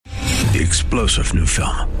the explosive new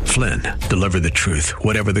film, Flynn, Deliver the Truth,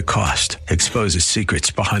 Whatever the Cost, exposes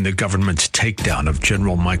secrets behind the government's takedown of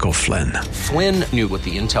General Michael Flynn. Flynn knew what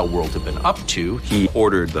the intel world had been up to. He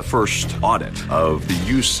ordered the first audit of the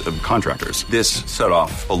use of contractors. This set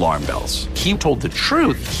off alarm bells. He told the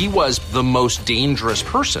truth. He was the most dangerous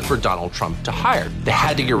person for Donald Trump to hire. They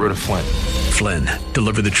had to get rid of Flynn. Flynn,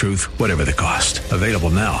 Deliver the Truth, Whatever the Cost. Available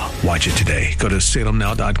now. Watch it today. Go to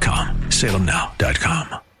salemnow.com.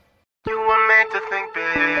 salemnow.com. You were meant to think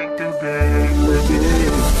big, too big,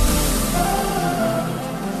 big.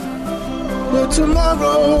 But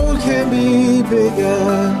tomorrow can be bigger.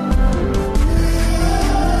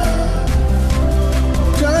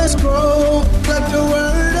 Just grow, let the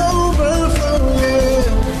word overflow, yeah.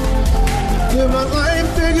 Live a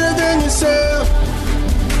life bigger than yourself.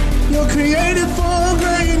 You're created for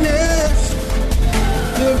greatness.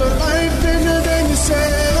 Live a life bigger than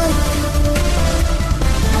yourself.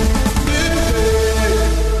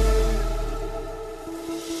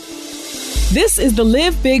 This is the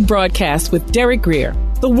Live Big broadcast with Derek Grier.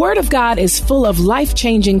 The Word of God is full of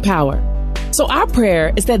life-changing power. So our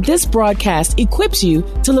prayer is that this broadcast equips you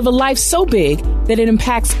to live a life so big that it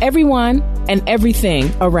impacts everyone and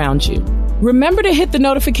everything around you. Remember to hit the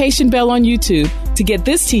notification bell on YouTube to get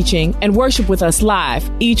this teaching and worship with us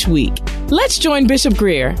live each week. Let's join Bishop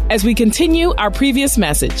Grier as we continue our previous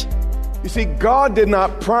message. You see, God did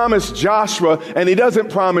not promise Joshua, and he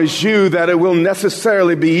doesn't promise you that it will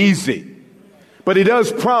necessarily be easy. But he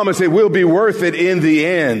does promise it will be worth it in the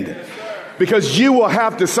end. Because you will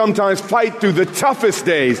have to sometimes fight through the toughest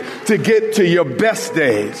days to get to your best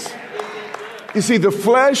days. You see, the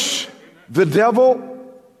flesh, the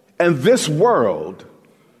devil, and this world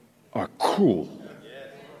are cruel.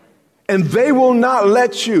 And they will not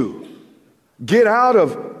let you get out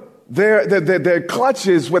of their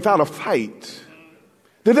clutches without a fight.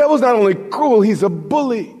 The devil's not only cruel, he's a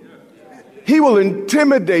bully. He will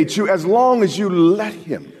intimidate you as long as you let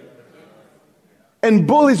him. And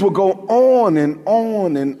bullies will go on and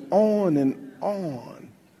on and on and on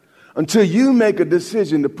until you make a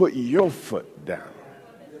decision to put your foot down.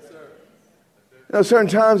 You know, certain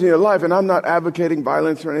times in your life, and I'm not advocating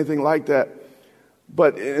violence or anything like that,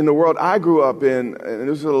 but in the world I grew up in, and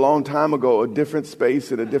this was a long time ago, a different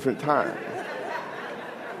space at a different time.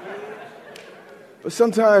 But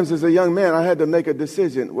sometimes as a young man, I had to make a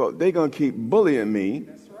decision. Well, they're going to keep bullying me,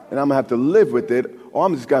 and I'm going to have to live with it, or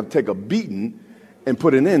I'm just going to take a beating and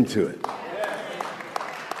put an end to it.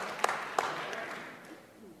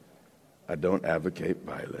 I don't advocate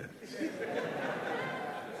violence.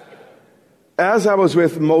 As I was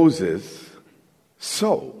with Moses,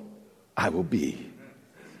 so I will be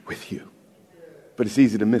with you. But it's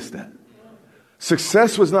easy to miss that.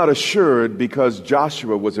 Success was not assured because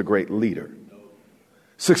Joshua was a great leader.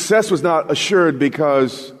 Success was not assured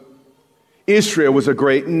because Israel was a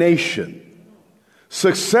great nation.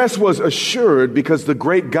 Success was assured because the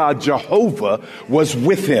great God Jehovah was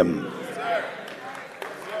with him.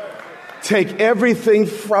 Take everything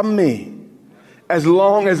from me. As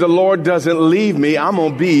long as the Lord doesn't leave me, I'm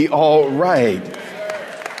going to be all right.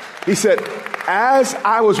 He said, as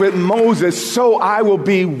I was with Moses, so I will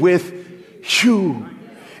be with you.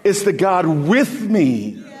 It's the God with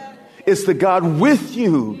me. It's the God with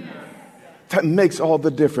you that makes all the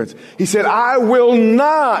difference. He said, I will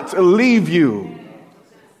not leave you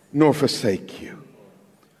nor forsake you.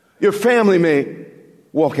 Your family may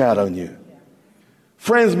walk out on you.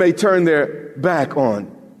 Friends may turn their back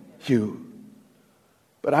on you.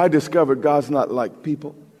 But I discovered God's not like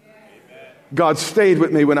people. God stayed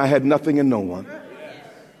with me when I had nothing and no one.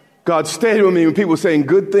 God stayed with me when people were saying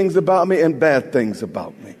good things about me and bad things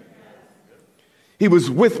about me. He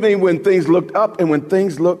was with me when things looked up and when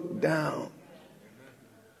things looked down.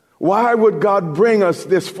 Why would God bring us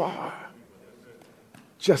this far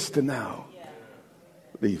just to now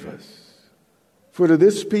leave us? For to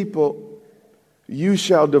this people you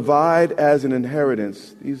shall divide as an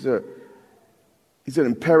inheritance. These are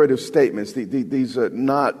imperative statements. These are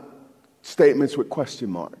not statements with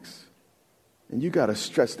question marks. And you got to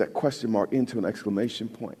stretch that question mark into an exclamation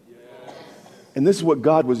point. And this is what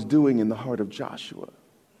God was doing in the heart of Joshua.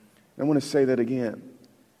 I want to say that again.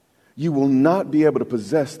 You will not be able to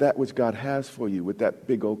possess that which God has for you with that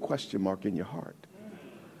big old question mark in your heart.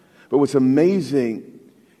 But what's amazing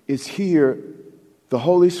is here, the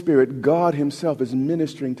Holy Spirit, God himself, is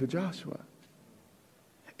ministering to Joshua.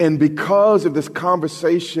 And because of this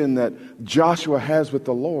conversation that Joshua has with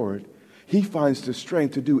the Lord, he finds the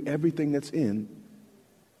strength to do everything that's in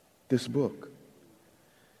this book.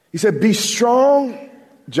 He said, be strong,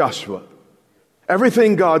 Joshua.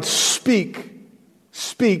 Everything God speaks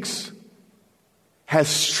has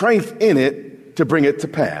strength in it to bring it to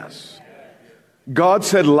pass. God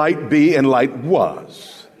said, light be, and light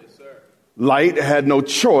was. Light had no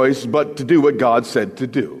choice but to do what God said to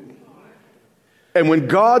do. And when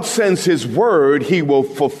God sends his word, he will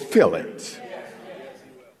fulfill it.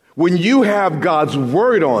 When you have God's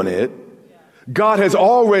word on it, God has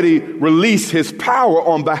already released his power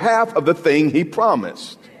on behalf of the thing he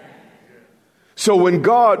promised. So when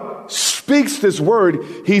God speaks this word,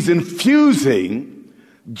 he's infusing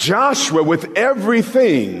Joshua with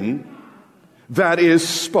everything that is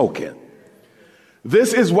spoken.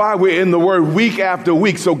 This is why we're in the word week after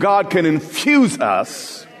week, so God can infuse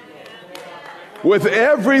us with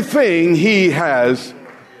everything he has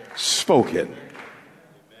spoken.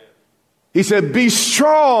 He said, be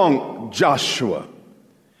strong, Joshua,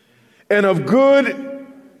 and of good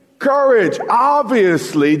courage.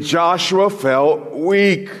 Obviously, Joshua felt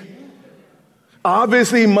weak.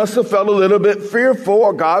 Obviously, he must have felt a little bit fearful,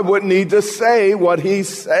 or God wouldn't need to say what he's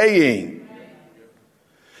saying.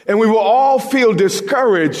 And we will all feel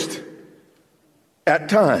discouraged at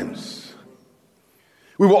times.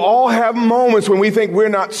 We will all have moments when we think we're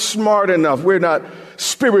not smart enough, we're not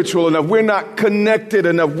spiritual enough, we're not connected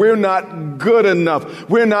enough, we're not good enough,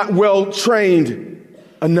 we're not well trained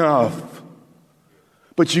enough.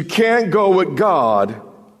 But you can't go with God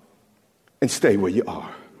and stay where you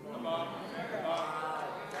are.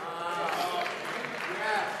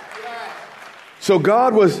 So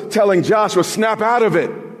God was telling Joshua, snap out of it.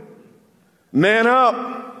 Man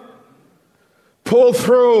up. Pull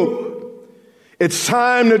through. It's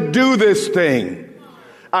time to do this thing.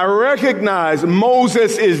 I recognize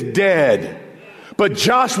Moses is dead, but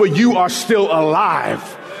Joshua, you are still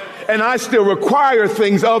alive. And I still require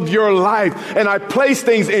things of your life. And I place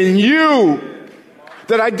things in you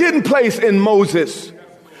that I didn't place in Moses.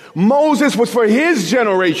 Moses was for his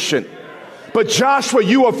generation. But Joshua,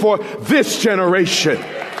 you are for this generation.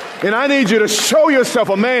 And I need you to show yourself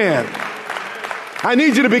a man. I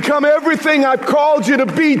need you to become everything I've called you to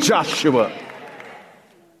be, Joshua.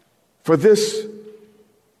 For this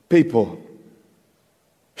people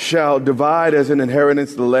shall divide as an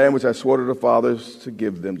inheritance the land which I swore to the fathers to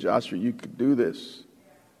give them. Joshua, you could do this.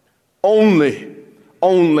 Only.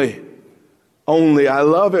 I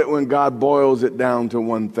love it when God boils it down to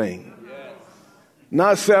one thing.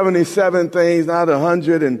 Not 77 things, not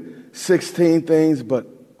 116 things, but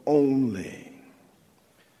only.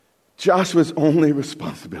 Joshua's only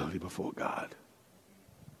responsibility before God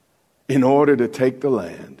in order to take the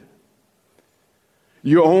land.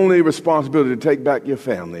 Your only responsibility to take back your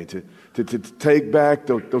family, to take back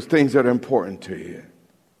those things that are important to you,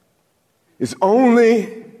 is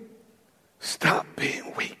only stop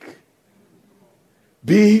being weak.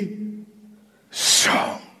 Be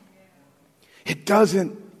strong. It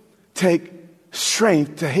doesn't take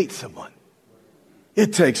strength to hate someone.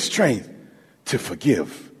 It takes strength to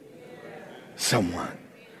forgive someone.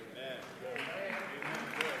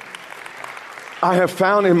 I have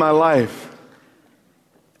found in my life,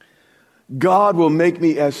 God will make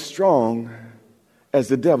me as strong as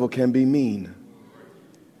the devil can be mean.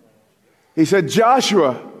 He said,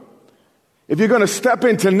 Joshua, if you're going to step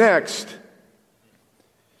into next,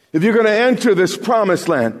 if you're going to enter this promised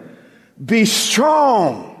land, be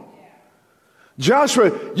strong.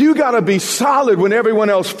 Joshua, you got to be solid when everyone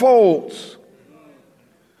else folds.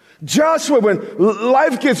 Joshua, when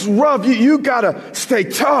life gets rough, you got to stay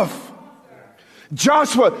tough.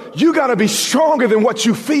 Joshua, you got to be stronger than what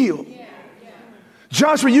you feel.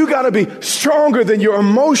 Joshua, you got to be stronger than your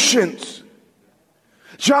emotions.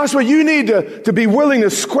 Joshua, you need to be willing to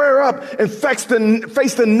square up and face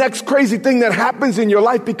the next crazy thing that happens in your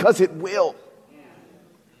life, because it will.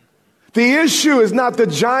 The issue is not the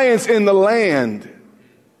giants in the land.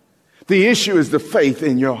 The issue is the faith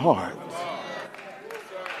in your heart.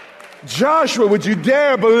 Joshua, would you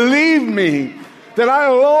dare believe me that I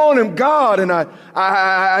alone am God, and I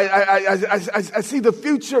see the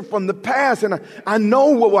future from the past, and I know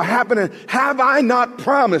what will happen, and have I not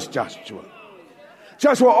promised, Joshua?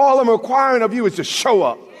 Joshua, all I'm requiring of you is to show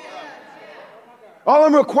up. All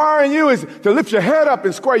I'm requiring you is to lift your head up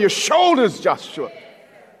and square your shoulders, Joshua.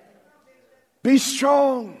 Be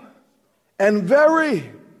strong and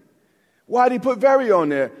very. Why did he put very on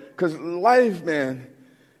there? Because life, man,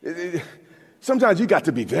 sometimes you got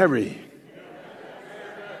to be very.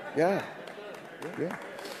 Yeah.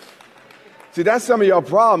 See, that's some of your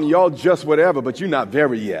problem. Y'all just whatever, but you're not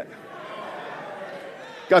very yet.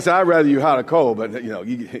 God said, I'd rather you hot or cold, but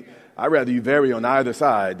I'd rather you vary on either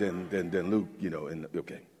side than Luke,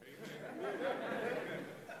 okay.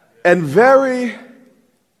 And very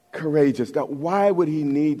courageous. Now, why would he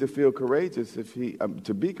need to feel courageous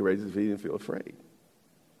to be courageous if he didn't feel afraid?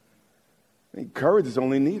 I mean, courage is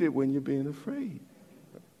only needed when you're being afraid.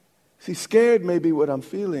 See, scared may be what I'm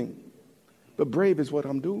feeling, but brave is what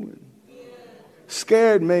I'm doing.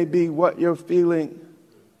 Scared may be what you're feeling,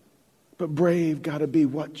 but brave got to be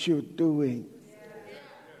what you're doing.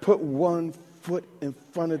 Put one foot in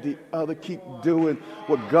front of the other. Keep doing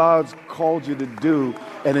what God's called you to do.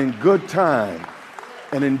 And in good time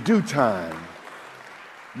and in due time,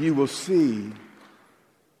 you will see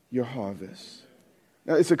your harvest.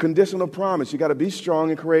 Now, it's a conditional promise. You got to be strong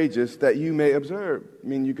and courageous that you may observe. I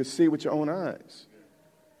mean, you can see with your own eyes.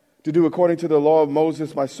 To do according to the law of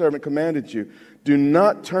Moses, my servant, commanded you. Do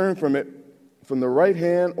not turn from it, from the right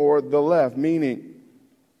hand or the left, meaning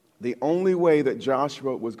the only way that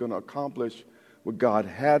Joshua was going to accomplish what God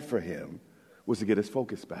had for him was to get his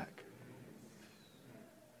focus back.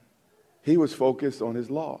 He was focused on his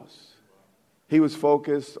loss. He was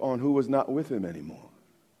focused on who was not with him anymore.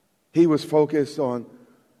 He was focused on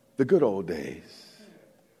the good old days.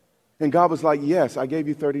 And God was like, yes, I gave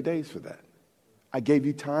you 30 days for that. I gave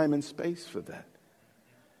you time and space for that.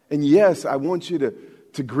 And yes, I want you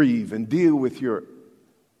to grieve and deal with your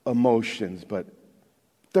emotions, but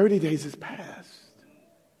 30 days has passed.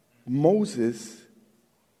 Moses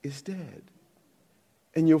is dead.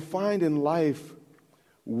 And you'll find in life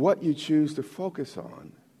what you choose to focus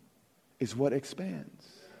on is what expands.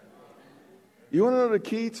 You want to know the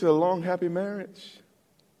key to a long, happy marriage?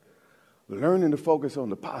 Learning to focus on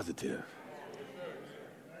the positive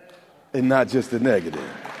and not just the negative.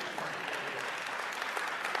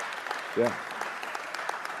 Yeah.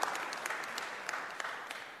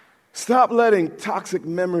 Stop letting toxic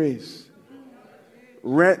memories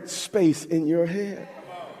rent space in your head.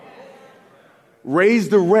 Raise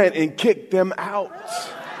the rent and kick them out.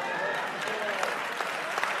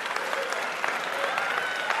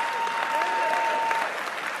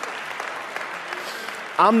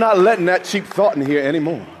 I'm not letting that cheap thought in here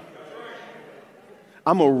anymore.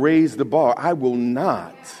 I'm going to raise the bar. I will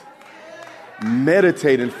not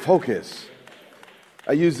meditate and focus.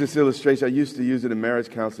 I use this illustration. I used to use it in marriage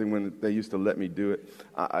counseling when they used to let me do it.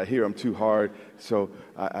 I hear I'm too hard, so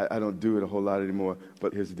I don't do it a whole lot anymore.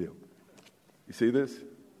 But here's the deal. You see this?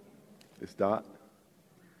 This dot?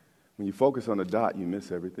 When you focus on the dot, you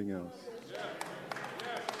miss everything else.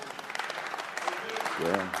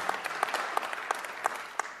 Yeah.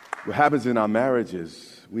 What happens in our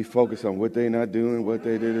marriages, we focus on what they're not doing, what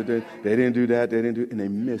they did. They didn't do that, they didn't do it, and they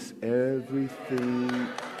miss everything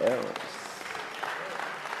else.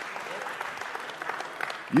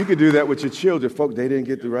 You could do that with your children. Folks, they didn't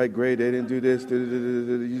get the right grade, they didn't do this.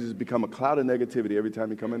 You just become a cloud of negativity every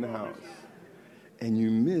time you come in the house. And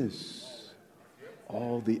you miss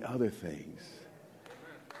all the other things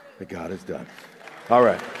that God has done. All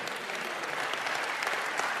right.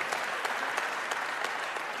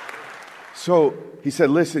 So he said,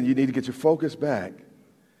 listen, you need to get your focus back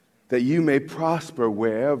that you may prosper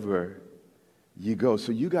wherever you go.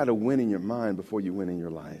 So you got to win in your mind before you win in your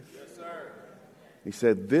life. Yes, sir. He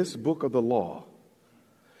said, this book of the law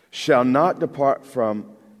shall not depart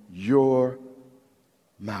from your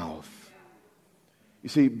mouth. You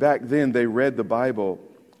see, back then they read the Bible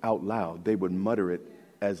out loud. They would mutter it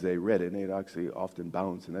as they read it, and they'd actually often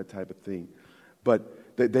bounce and that type of thing.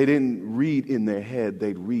 But they didn't read in their head.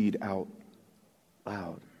 They'd read out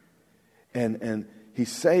loud. And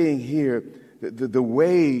he's saying here that the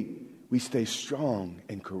way we stay strong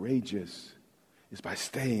and courageous is by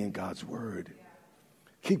staying in God's Word.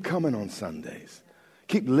 Keep coming on Sundays.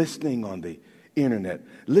 Keep listening on the internet.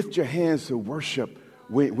 Lift your hands to worship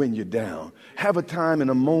when you're down. Have a time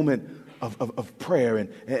and a moment of prayer,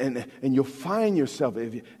 and you'll find yourself,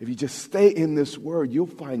 if you just stay in this Word, you'll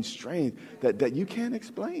find strength that you can't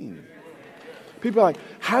explain. People are like,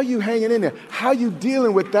 how are you hanging in there? How are you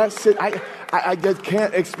dealing with that? I just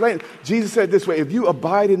can't explain it. Jesus said this way, if you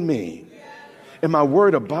abide in me and my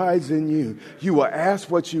word abides in you, you will ask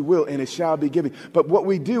what you will and it shall be given. But what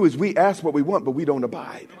we do is we ask what we want, but we don't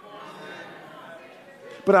abide.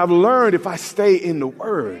 But I've learned if I stay in the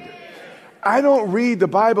Word, I don't read the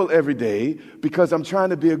Bible every day because I'm trying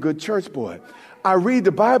to be a good church boy. I read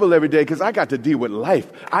the Bible every day because I got to deal with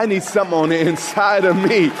life. I need something on the inside of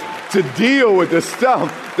me to deal with the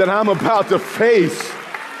stuff that I'm about to face.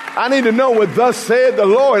 I need to know what thus said the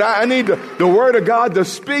Lord. I need the Word of God to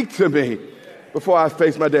speak to me before I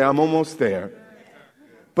face my day. I'm almost there.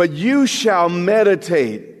 But you shall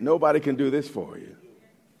meditate. Nobody can do this for you.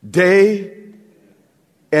 Day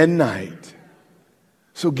and night.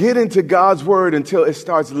 So get into God's Word until it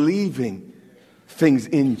starts leaving things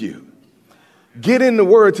in you. Get in the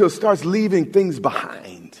Word till it starts leaving things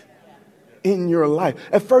behind in your life.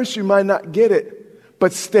 At first, you might not get it,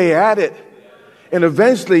 but stay at it. And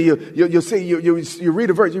eventually, you'll see, you read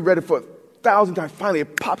a verse, you read it for 1,000 times. Finally,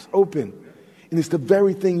 it pops open. And it's the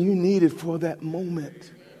very thing you needed for that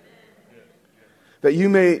moment. That you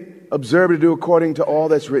may observe to do according to all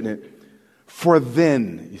that's written in it. For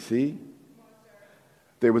then, you see,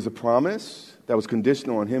 there was a promise that was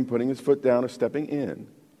conditional on him putting his foot down or stepping in.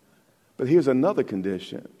 But here's another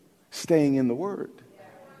condition, staying in the Word.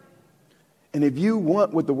 And if you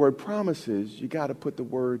want what the Word promises, you got to put the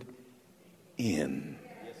Word in.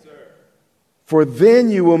 Yes, sir. For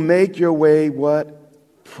then you will make your way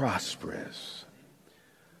what? Prosperous.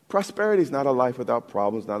 Prosperity is not a life without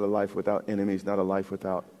problems, not a life without enemies, not a life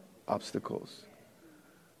without obstacles.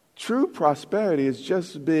 True prosperity is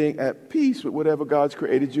just being at peace with whatever God's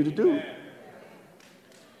created you to do.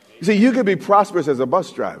 You see, you could be prosperous as a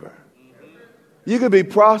bus driver. You could be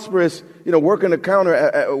prosperous, working the counter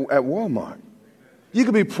at Walmart. You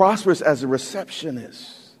could be prosperous as a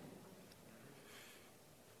receptionist.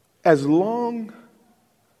 As long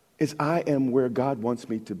as I am where God wants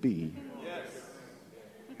me to be,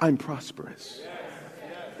 I'm prosperous.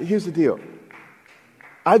 Here's the deal.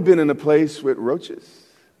 I've been in a place with roaches,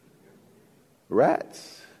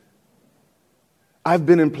 rats. I've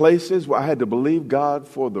been in places where I had to believe God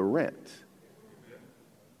for the rent.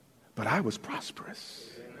 But I was prosperous.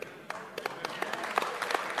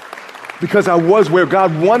 Because I was where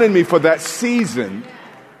God wanted me for that season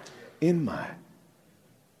in my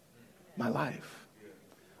life.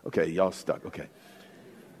 Okay, y'all stuck. Okay.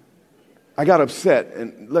 I got upset,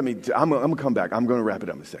 and I'm going to come back. I'm going to wrap it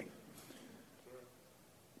up in a second.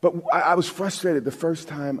 But I was frustrated the first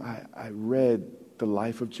time I read the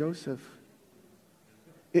life of Joseph.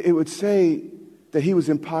 It would say that he was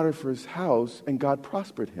in Potiphar's house and God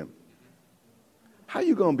prospered him. How are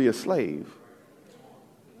you going to be a slave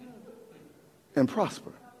and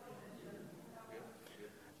prosper?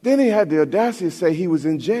 Then he had the audacity to say he was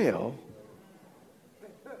in jail,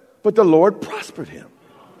 but the Lord prospered him.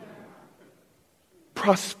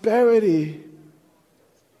 Prosperity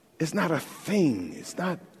is not a thing. It's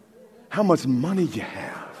not how much money you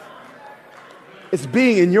have. It's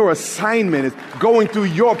being in your assignment. It's going through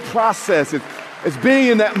your process. It's being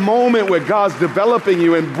in that moment where God's developing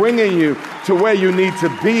you and bringing you to where you need to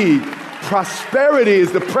be. Prosperity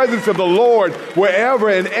is the presence of the Lord wherever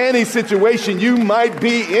in any situation you might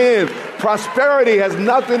be in. Prosperity has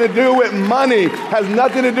nothing to do with money, has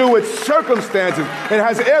nothing to do with circumstances. It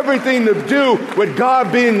has everything to do with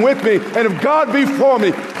God being with me. And if God be for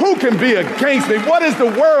me, who can be against me? What is the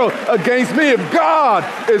world against me if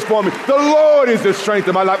God is for me? The Lord is the strength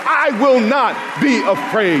of my life. I will not be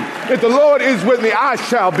afraid. If the Lord is with me, I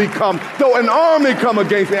shall become. Though an army come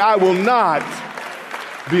against me, I will not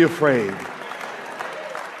be afraid.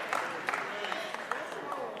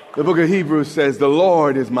 The book of Hebrews says, the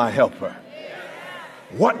Lord is my helper.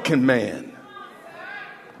 What can man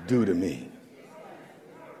do to me?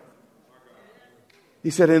 He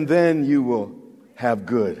said, and then you will have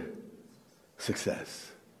good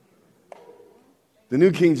success. The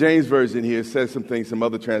New King James Version here says some things some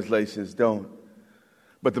other translations don't.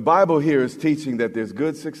 But the Bible here is teaching that there's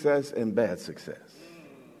good success and bad success.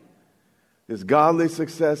 There's godly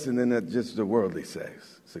success and then just the worldly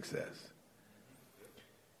success.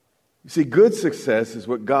 You see, good success is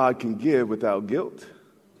what God can give without guilt,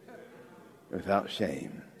 without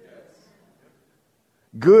shame.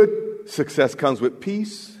 Good success comes with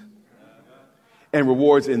peace and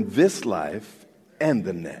rewards in this life and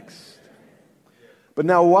the next. But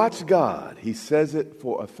now watch God. He says it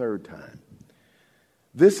for a third time.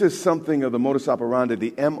 This is something of the modus operandi,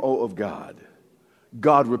 the MO of God.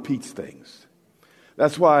 God repeats things.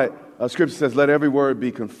 That's why Scripture says, let every word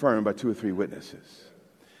be confirmed by 2 or 3 witnesses.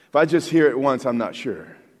 If I just hear it once, I'm not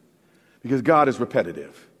sure. Because God is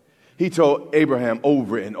repetitive. He told Abraham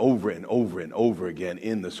over and over and over and over again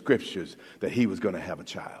in the Scriptures that he was going to have a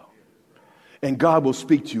child. And God will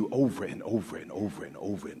speak to you over and over and over and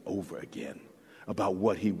over and over again about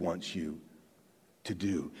what he wants you to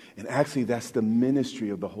do. And actually, that's the ministry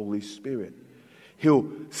of the Holy Spirit.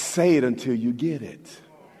 He'll say it until you get it.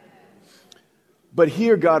 But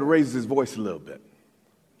here God raises his voice a little bit.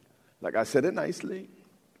 Like I said it nicely.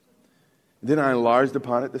 Then I enlarged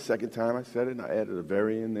upon it the second time I said it, and I added a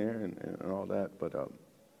very in there and all that. But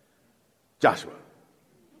Joshua,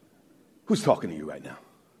 who's talking to you right now?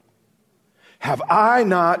 Have I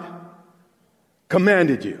not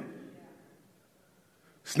commanded you?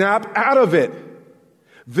 Snap out of it.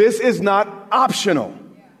 This is not optional.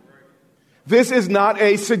 This is not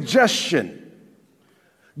a suggestion.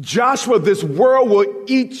 Joshua, this world will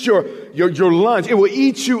eat your lunch. It will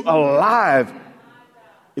eat you alive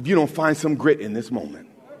if you don't find some grit in this moment.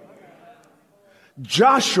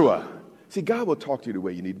 Joshua, see, God will talk to you the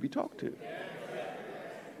way you need to be talked to.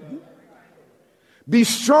 Be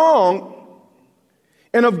strong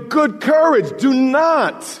and of good courage. Do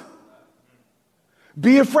not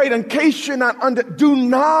be afraid. In case you're not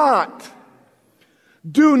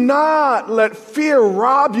do not let fear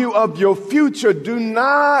rob you of your future. Do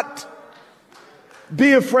not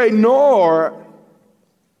be afraid nor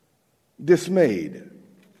dismayed.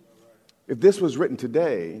 If this was written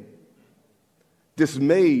today,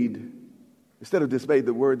 dismayed, instead of dismayed,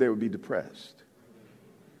 the word there would be depressed.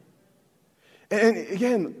 And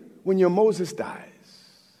again, when your Moses dies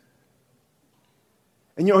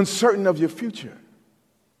and you're uncertain of your future,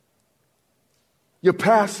 your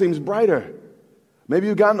past seems brighter. Maybe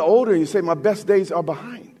you've gotten older and you say, my best days are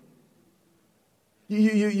behind.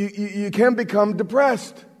 You can become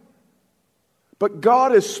depressed. But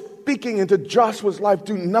God is speaking into Joshua's life.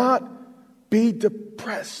 Do not be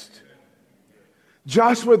depressed.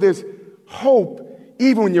 Joshua, there's hope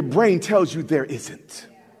even when your brain tells you there isn't.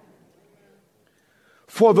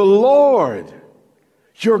 For the Lord,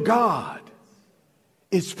 your God,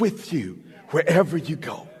 is with you wherever you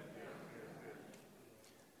go.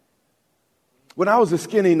 When I was a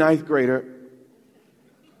skinny ninth grader,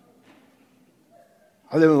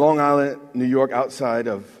 I lived in Long Island, New York, outside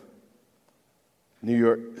of New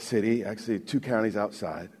York City, actually 2 counties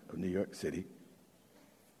outside of New York City.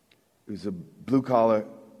 It was a blue-collar,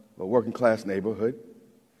 working-class neighborhood,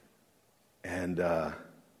 and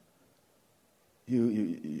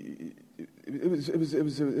it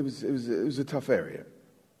was a tough area.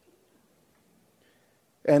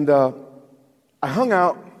 And I hung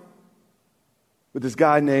out with this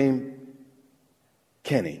guy named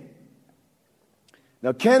Kenny.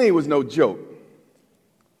 Now, Kenny was no joke.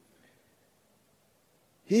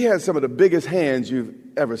 He had some of the biggest hands you've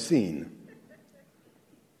ever seen.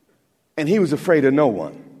 And he was afraid of no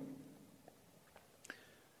one.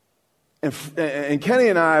 And Kenny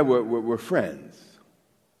and I were friends.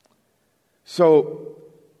 So,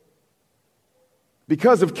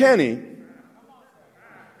 because of Kenny,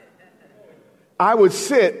 I would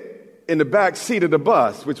sit in the back seat of the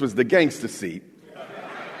bus, which was the gangster seat.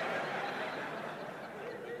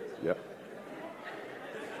 Yep.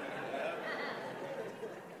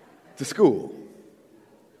 To school.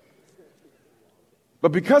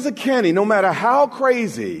 But because of Kenny, no matter how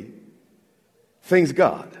crazy things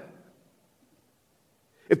got,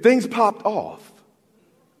 if things popped off,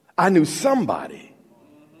 I knew somebody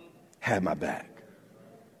had my back.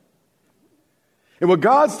 And what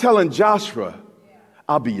God's telling Joshua,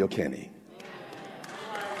 I'll be your Kenny.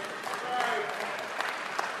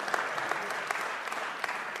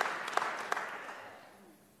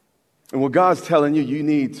 And what God's telling you, you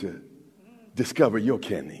need to discover your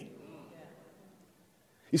Kenny.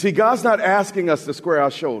 You see, God's not asking us to square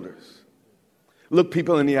our shoulders, look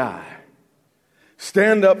people in the eye,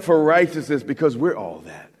 stand up for righteousness because we're all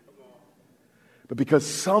that. But because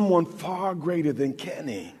someone far greater than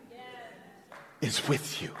Kenny is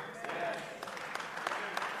with you.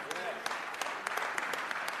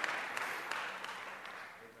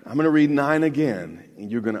 I'm going to read 9 again,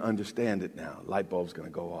 and you're going to understand it now. Light bulb's going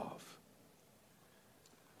to go off.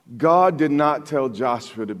 God did not tell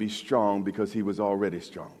Joshua to be strong because he was already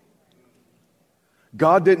strong.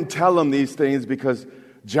 God didn't tell him these things because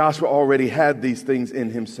Joshua already had these things in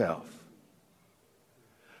himself.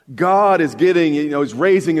 God is is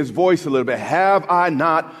raising his voice a little bit. Have I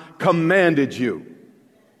not commanded you?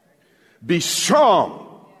 Be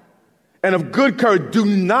strong and of good courage. Do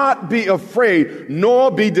not be afraid,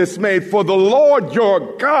 nor be dismayed, for the Lord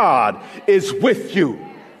your God is with you.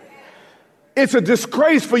 It's a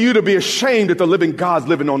disgrace for you to be ashamed that the living God's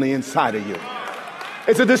living on the inside of you.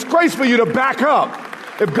 It's a disgrace for you to back up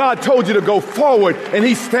if God told you to go forward and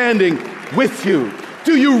he's standing with you.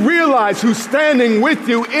 Do you realize who's standing with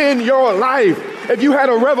you in your life? If you had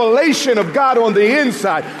a revelation of God on the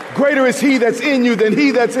inside, greater is he that's in you than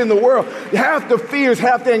he that's in the world. Half the fears,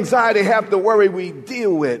 half the anxiety, half the worry we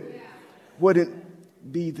deal with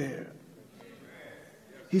wouldn't be there.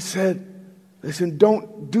 He said, listen,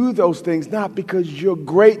 don't do those things, not because you're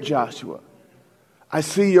great, Joshua. I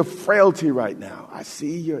see your frailty right now. I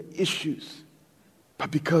see your issues. But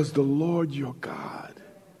because the Lord your God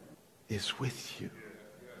is with you.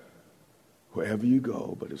 Wherever you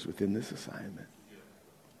go, but it's within this assignment.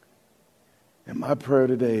 And my prayer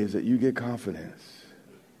today is that you get confidence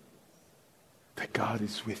that God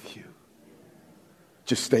is with you.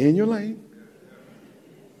 Just stay in your lane.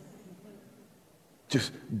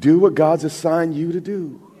 Just do what God's assigned you to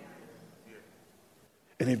do.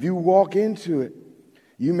 And if you walk into it,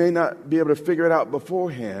 you may not be able to figure it out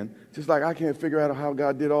beforehand, just like I can't figure out how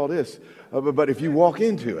God did all this. But if you walk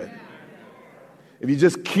into it, if you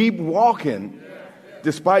just keep walking,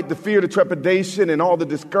 despite the fear, the trepidation, and all the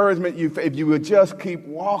discouragement, if you would just keep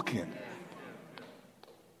walking,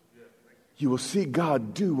 you will see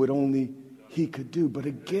God do what only He could do. But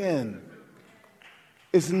again,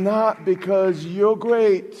 it's not because you're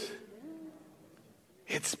great.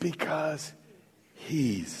 It's because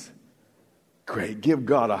He's great. Give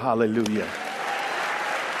God a hallelujah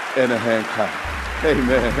and a hand clap.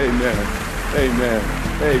 Amen, amen, amen,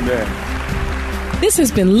 amen. This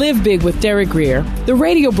has been Live Big with Derek Grier, the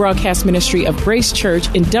radio broadcast ministry of Grace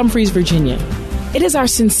Church in Dumfries, Virginia. It is our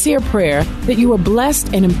sincere prayer that you are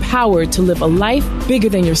blessed and empowered to live a life bigger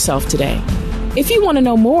than yourself today. If you want to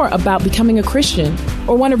know more about becoming a Christian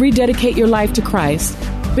or want to rededicate your life to Christ,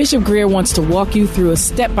 Bishop Grier wants to walk you through a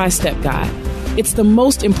step-by-step guide. It's the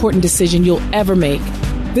most important decision you'll ever make.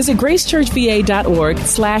 Visit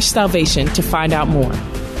gracechurchva.org/salvation to find out more.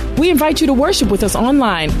 We invite you to worship with us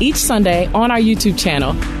online each Sunday on our YouTube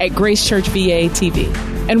channel at Grace Church VA TV.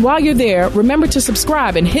 And while you're there, remember to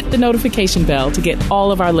subscribe and hit the notification bell to get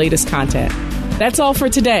all of our latest content. That's all for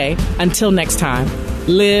today. Until next time,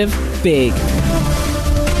 live big.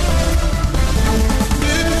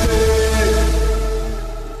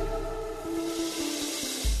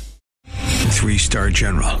 Three-star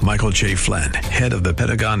General Michael J. Flynn, head of the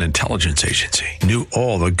Pentagon Intelligence Agency, knew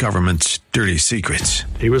all the government's dirty secrets.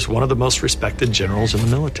 He was one of the most respected generals in the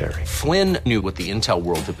military. Flynn knew what the intel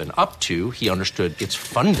world had been up to. He understood its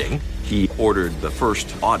funding. He ordered the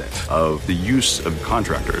first audit of the use of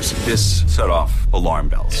contractors. This set off alarm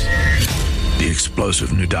bells. The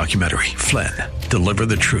explosive new documentary, Flynn, Deliver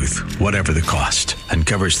the Truth, Whatever the Cost,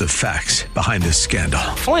 uncovers the facts behind this scandal.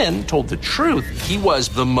 Flynn told the truth. He was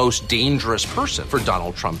the most dangerous person for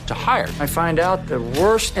Donald Trump to hire. I find out the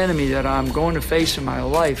worst enemy that I'm going to face in my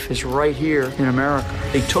life is right here in America.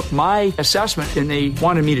 They took my assessment and they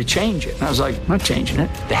wanted me to change it. And I was like, I'm not changing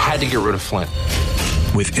it. They had to get rid of Flynn.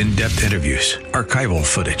 With in-depth interviews, archival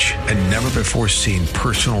footage, and never-before-seen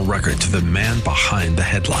personal records of the man behind the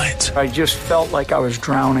headlines. I just felt like I was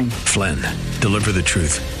drowning. Flynn, Deliver the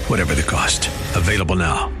Truth, Whatever the Cost. Available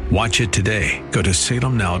now. Watch it today. Go to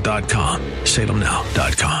salemnow.com.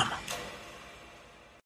 salemnow.com.